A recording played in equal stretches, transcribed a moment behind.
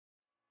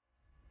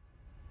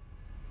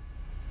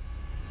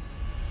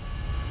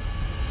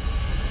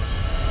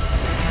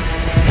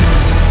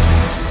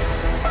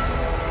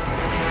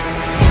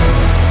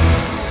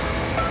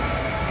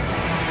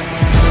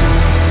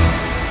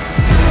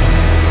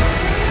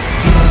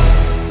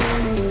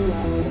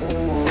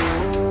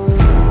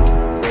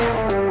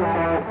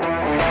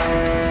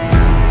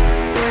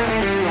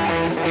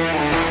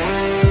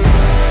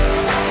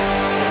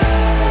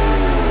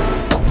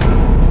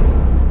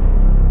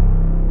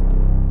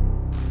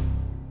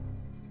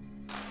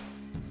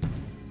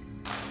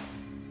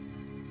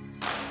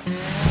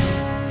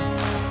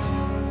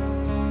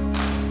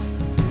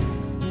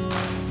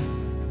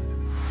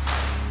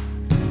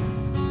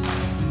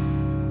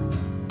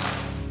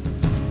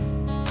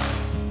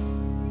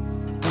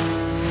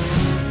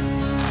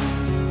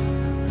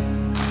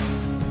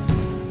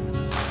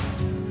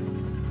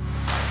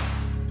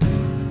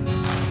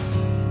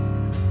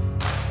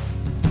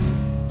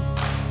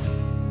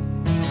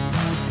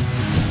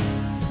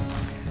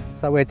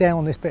So we're down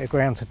on this bit of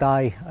ground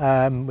today.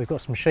 We've got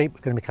some sheep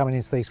going to be coming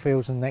into these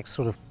fields in the next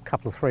sort of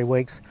couple of 3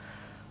 weeks.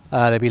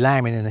 They'll be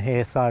lambing in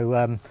here,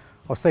 so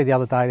I see the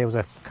other day there was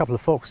a couple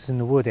of foxes in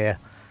the wood here.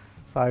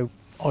 So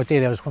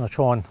ideally I just want to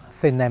try and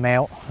thin them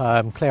out,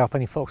 clear up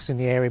any foxes in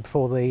the area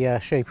before the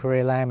sheep are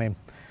here lambing.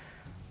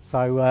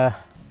 So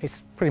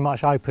it's pretty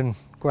much open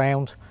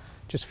ground,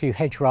 just a few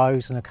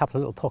hedgerows and a couple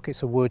of little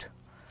pockets of wood.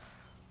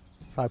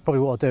 So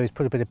probably what I'll do is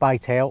put a bit of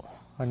bait out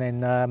and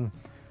then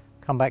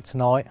come back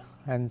tonight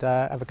and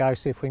have a go,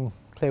 see if we can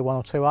clear 1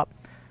 or 2 up.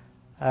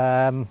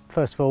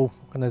 First of all,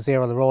 I'm going to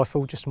zero the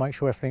rifle just to make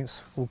sure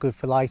everything's all good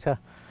for later.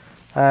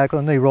 Got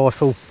a new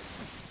rifle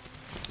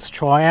to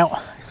try out.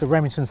 It's a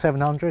Remington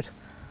 700.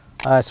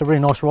 It's a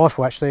really nice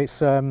rifle actually. It's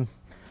got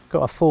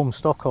a form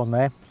stock on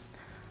there,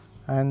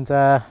 and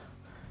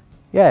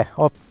yeah,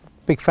 I'm a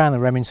big fan of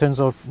Remingtons.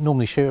 I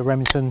normally shoot a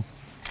Remington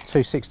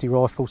 260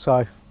 rifle,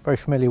 so very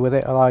familiar with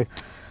it, although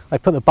they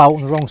put the bolt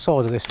on the wrong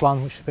side of this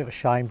one, which is a bit of a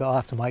shame, but I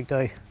have to make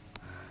do.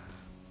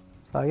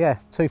 So yeah,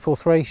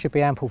 243 should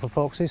be ample for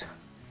foxes.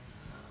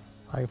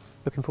 I'm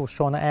looking forward to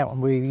trying that out,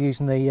 and we're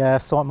using the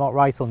sight Mark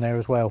Ripley on there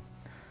as well.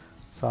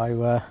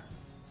 So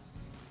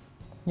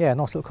yeah,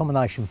 nice little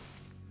combination.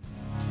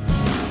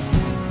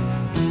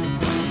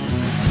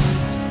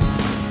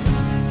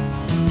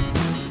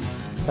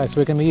 Okay,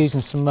 so we're going to be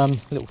using some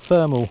little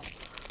thermal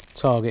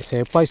targets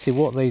here. Basically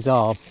what these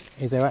are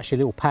is they're actually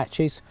little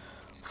patches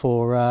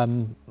for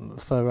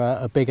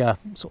a bigger,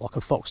 sort of like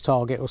a fox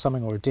target or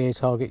something, or a deer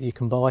target you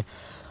can buy.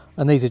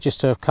 And these are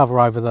just to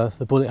cover over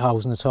the bullet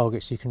holes in the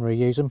targets, so you can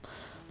reuse them.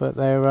 But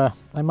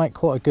they make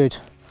quite a good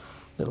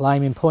little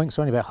aiming point,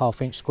 so only about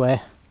 1/2 inch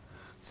square.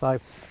 So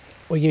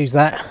we'll use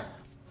that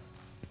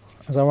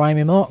as our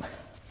aiming mark,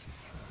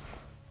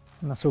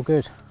 and that's all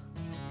good.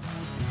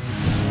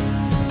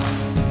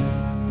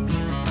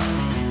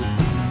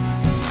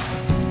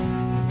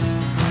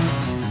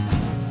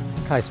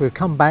 Okay, so we've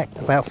come back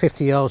about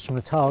 50 yards from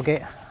the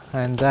target,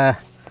 and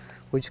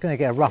we're just going to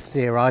get a rough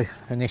zero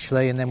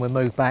initially, and then we'll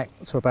move back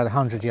to about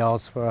 100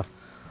 yards for a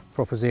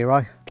proper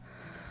zero.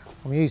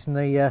 I'm using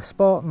the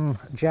Spartan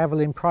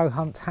Javelin Pro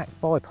Hunt Tack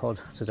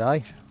bipod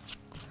today,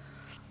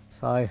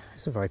 so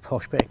it's a very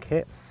posh bit of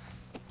kit.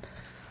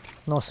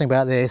 The nice thing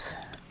about this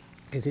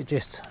is it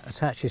just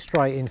attaches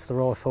straight into the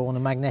rifle on a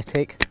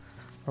magnetic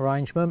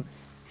arrangement.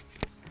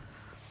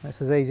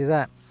 That's as easy as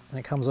that, and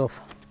it comes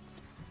off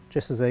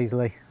just as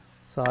easily.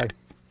 So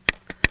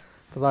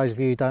for those of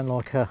you who don't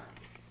like a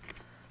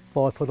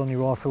bipod on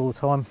your rifle all the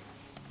time,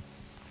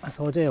 that's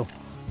ideal.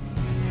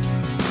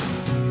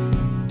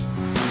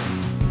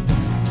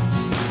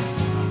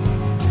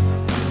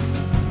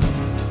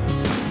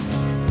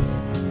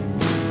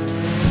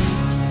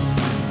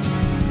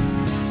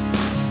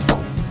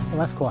 Well,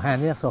 that's quite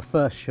handy. That's our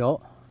first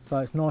shot, so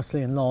it's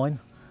nicely in line,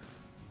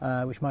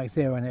 which makes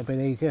zeroing it a bit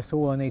easier. So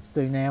all I need to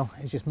do now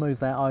is just move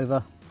that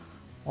over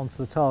onto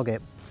the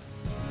target.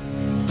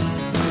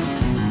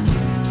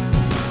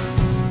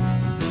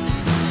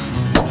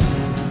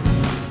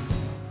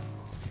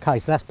 Okay,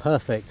 so that's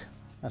perfect.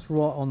 That's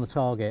right on the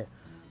target.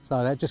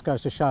 So that just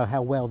goes to show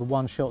how well the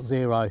one-shot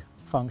zero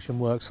function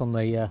works on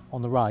the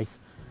Wraith.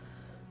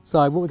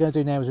 So what we're going to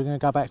do now is we're going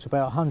to go back to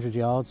about 100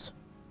 yards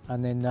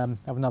and then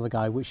have another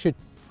go, which should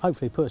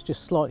hopefully put us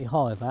just slightly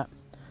higher than that,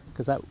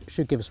 because that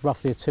should give us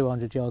roughly a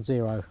 200 yard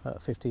zero at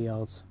 50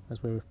 yards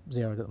as we're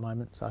zeroed at the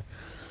moment. So,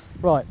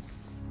 right.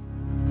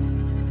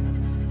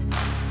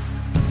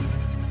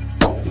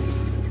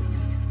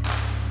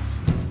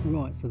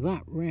 Right, so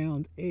that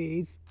round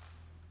is,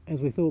 as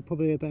we thought,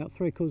 probably about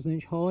 3/4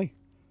 inch high,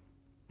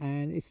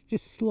 and it's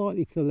just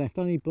slightly to the left,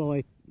 only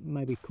by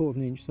maybe 1/4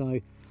 inch. So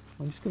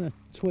I'm just going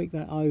to tweak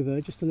that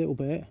over just a little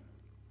bit,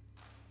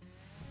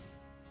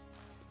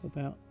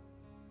 about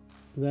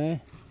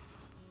there,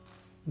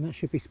 and that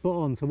should be spot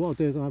on. So what I'll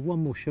do is I'll have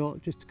one more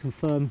shot just to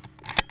confirm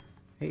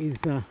it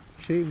is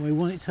shooting where we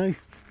want it to,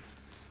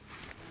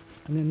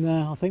 and then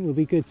I think we'll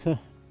be good to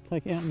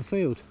take it out in the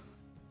field.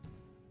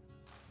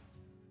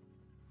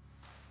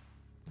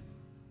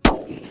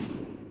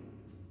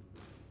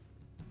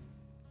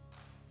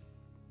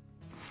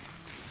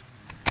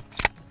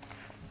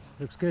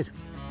 Looks good.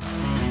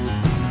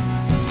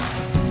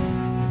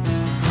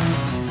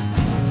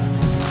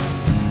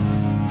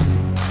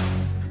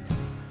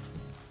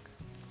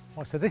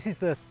 Right, so this is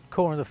the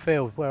corner of the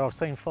field where I've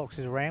seen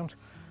foxes around.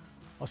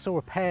 I saw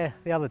a pair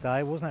the other day.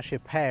 It wasn't actually a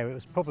pair, it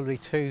was probably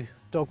 2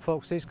 dog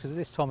foxes, because at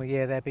this time of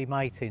year they'd be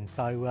mating.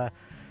 So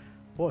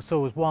what I saw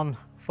was one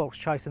fox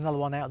chase another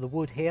one out of the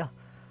wood here,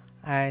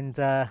 and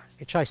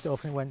it chased it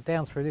off and it went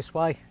down through this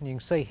way, and you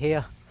can see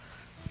here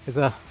there's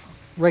a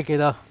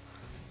regular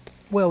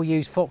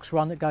well-used fox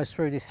run that goes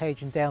through this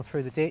hedge and down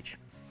through the ditch.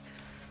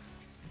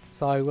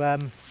 So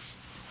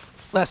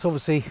that's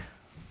obviously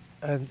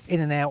an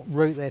in and out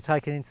route they're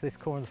taking into this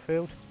corner of the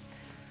field.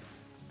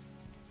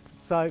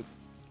 So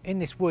in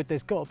this wood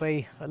there's got to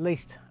be at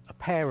least a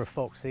pair of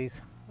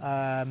foxes,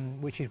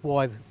 which is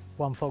why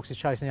one fox is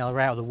chasing the other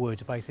out of the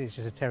wood. Basically it's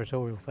just a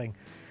territorial thing.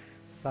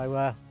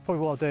 So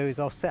probably what I'll do is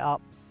I'll set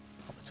up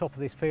at the top of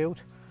this field,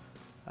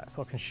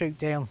 so I can shoot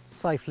down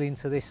safely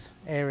into this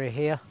area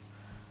here.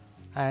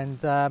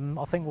 And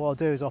I think what I'll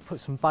do is I'll put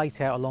some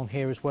bait out along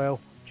here as well,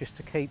 just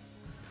to keep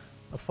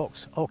a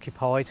fox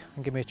occupied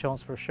and give me a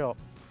chance for a shot.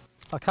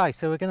 Okay,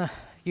 so we're going to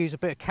use a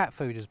bit of cat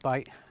food as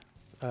bait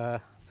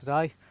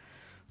today.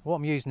 What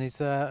I'm using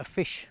is a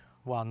fish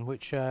one,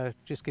 which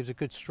just gives a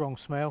good strong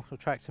smell to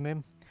attract them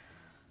in.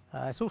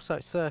 It's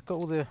got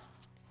all the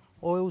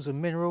oils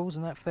and minerals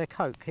and that for their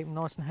coat, keep them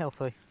nice and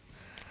healthy.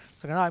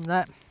 So I'm going to open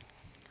that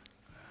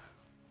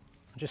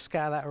and just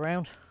scatter that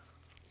around,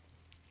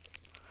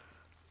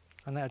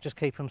 and that'll just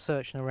keep them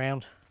searching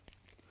around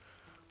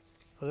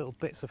for little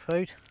bits of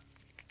food.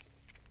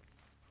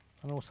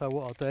 And also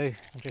what I'll do,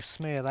 I'll just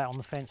smear that on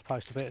the fence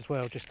post a bit as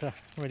well, just to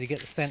really get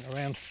the scent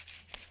around.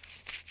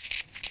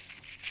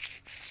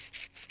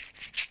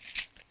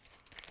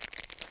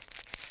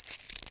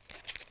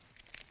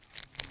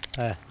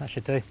 There, that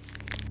should do.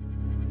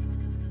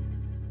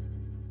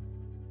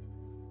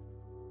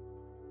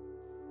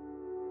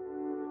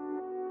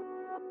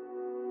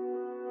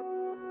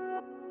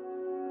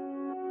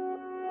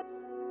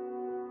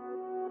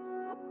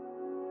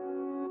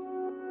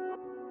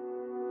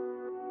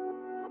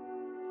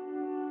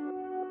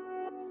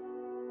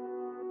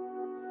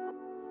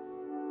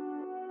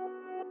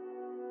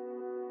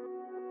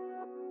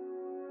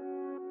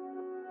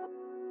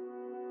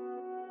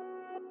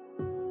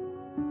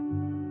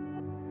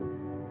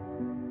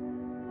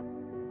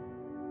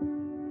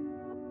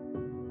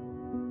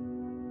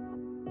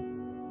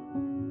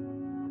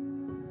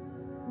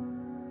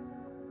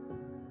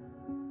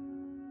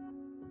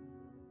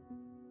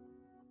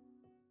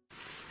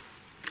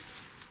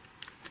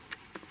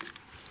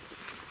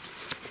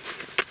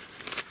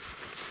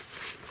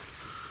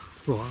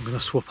 Right, I'm going to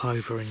swap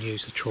over and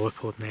use the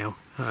tripod now.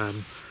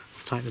 I've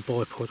taken the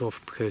bipod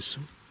off because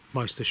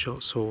most of the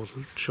shots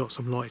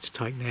I'm likely to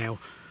take now,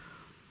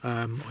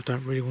 I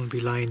don't really want to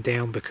be laying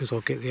down because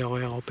I'll get the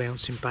IR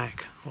bouncing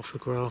back off the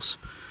grass.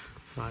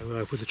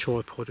 So with the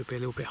tripod it'll be a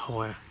little bit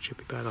higher, it should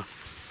be better.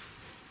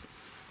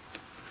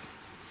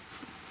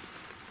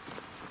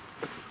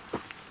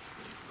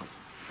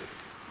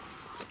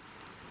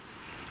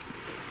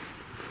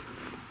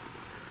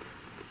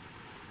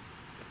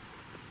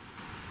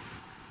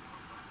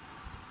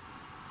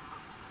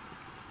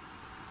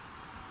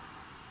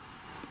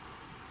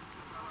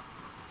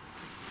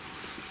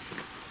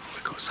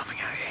 Something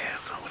out here,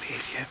 I don't know what it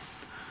is yet.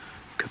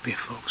 It could be a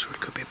fox or it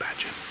could be a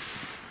badger.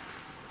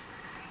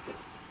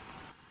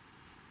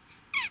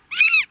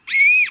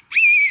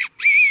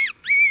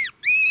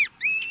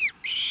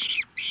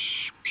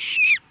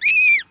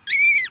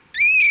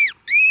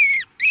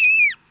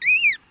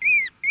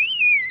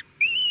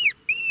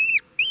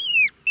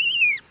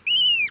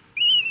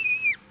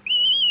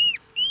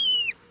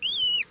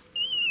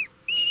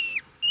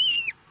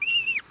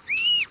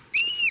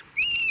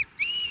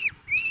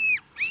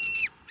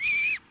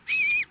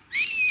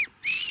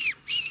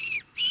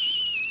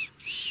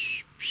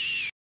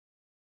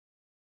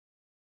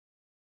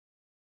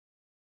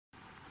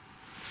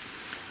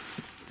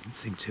 Didn't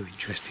seem too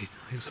interested.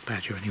 I think it was a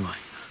badger anyway.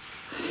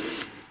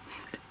 It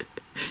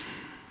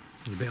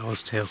was a bit hard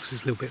to tell because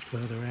it's a little bit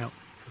further out.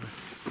 So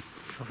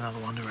let's have another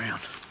wander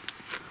around.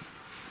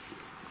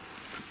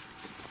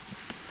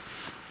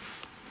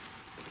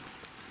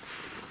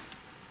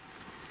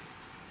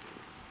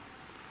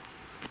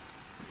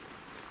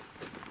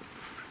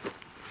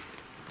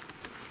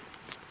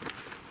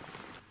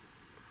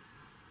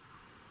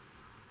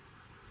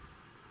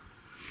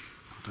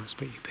 I don't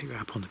expect you to pick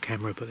that up on the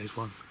camera, but there's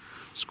one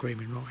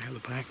screaming right out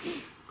the back.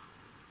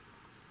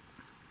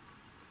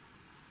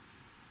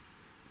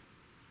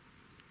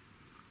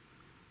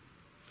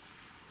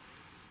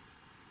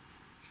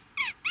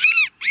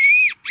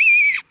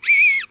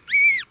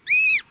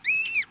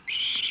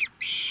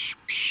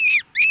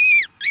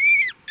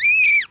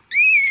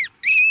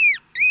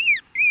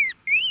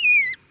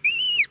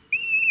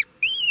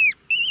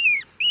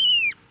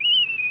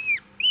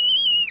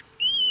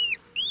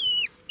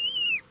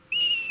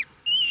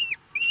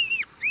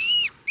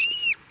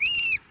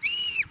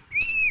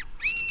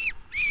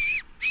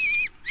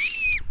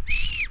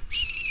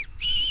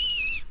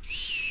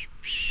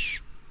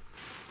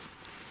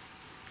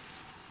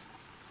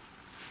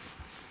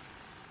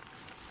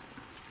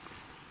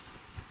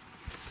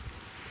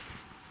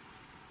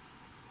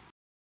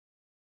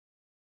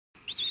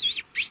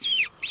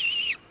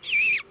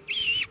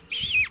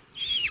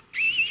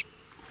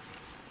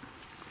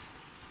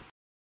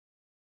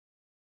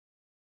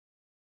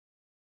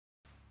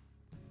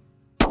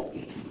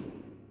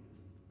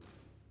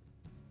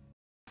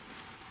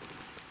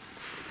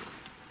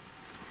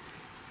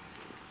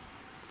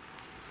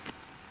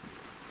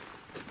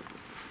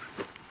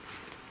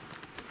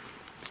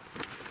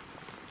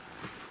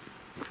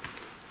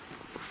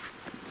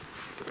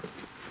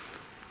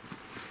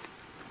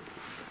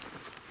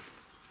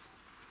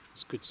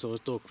 It's a good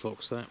sized dog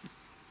fox, that.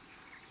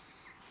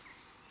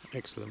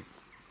 Excellent.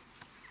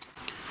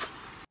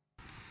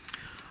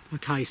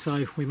 Okay,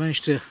 so we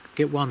managed to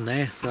get one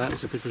there, so that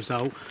was a good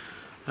result.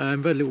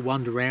 We've had a little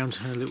wander around,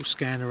 a little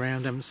scan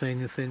around, haven't seen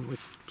anything. We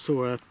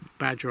saw a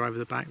badger over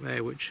the back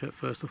there, which at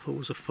first I thought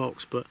was a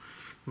fox, but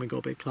when we got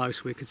a bit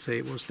closer we could see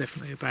it was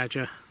definitely a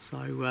badger.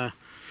 So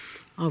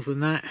other than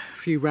that, a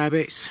few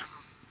rabbits,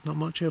 not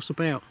much else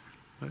about.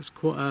 It's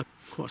quite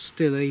a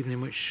still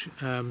evening, which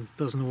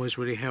doesn't always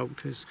really help,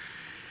 because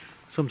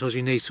sometimes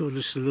you need sort of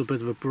just a little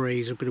bit of a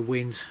breeze, a bit of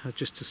wind,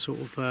 just to sort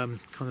of kind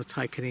of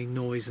take any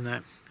noise and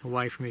that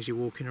away from you as you're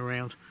walking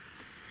around.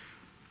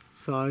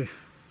 So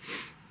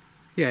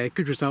yeah,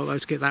 good result though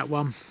to get that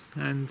one,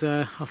 and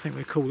I think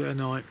we'll call it a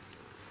night.